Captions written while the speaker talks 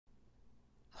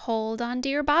Hold on to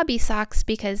your bobby socks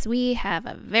because we have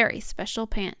a very special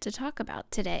pant to talk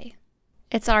about today.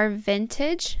 It's our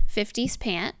vintage 50s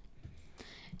pant,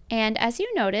 and as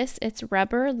you notice, it's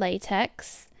rubber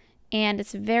latex and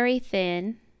it's very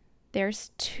thin.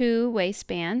 There's 2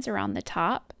 waistbands around the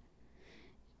top.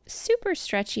 Super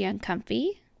stretchy and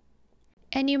comfy.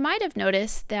 And you might have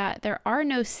noticed that there are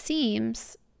no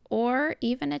seams or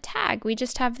even a tag. We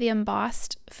just have the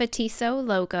embossed Fetisso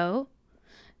logo.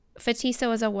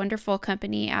 Fetisso is a wonderful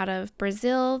company out of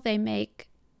Brazil. They make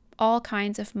all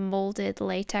kinds of molded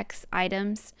latex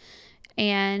items.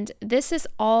 And this is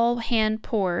all hand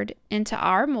poured into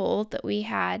our mold that we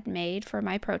had made for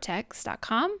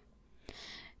myprotex.com.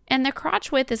 And the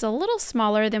crotch width is a little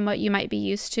smaller than what you might be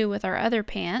used to with our other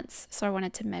pants, so I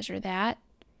wanted to measure that.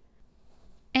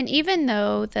 And even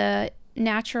though this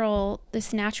natural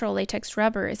latex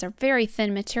rubber is a very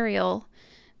thin material,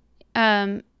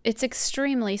 it's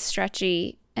extremely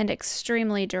stretchy and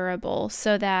extremely durable,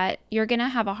 so that you're going to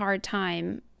have a hard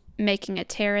time making a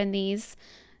tear in these,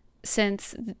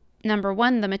 since number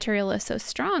one, the material is so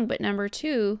strong, but number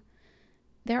two,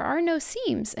 there are no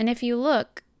seams. And if you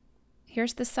look,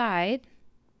 here's the side,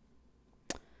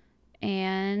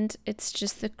 and it's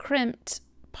just the crimped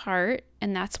part,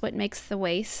 and that's what makes the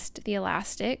waist, the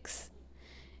elastics.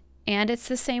 And it's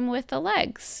the same with the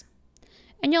legs.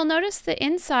 And you'll notice the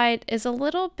inside is a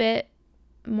little bit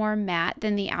more matte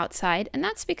than the outside, and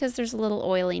that's because there's a little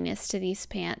oiliness to these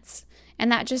pants,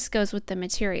 and that just goes with the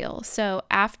material. So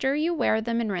after you wear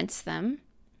them and rinse them,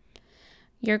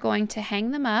 you're going to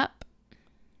hang them up.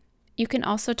 You can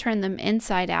also turn them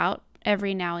inside out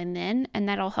every now and then, and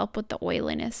that'll help with the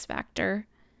oiliness factor,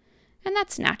 and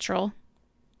that's natural.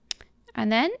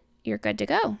 And then you're good to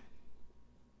go.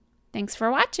 Thanks for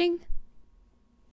watching.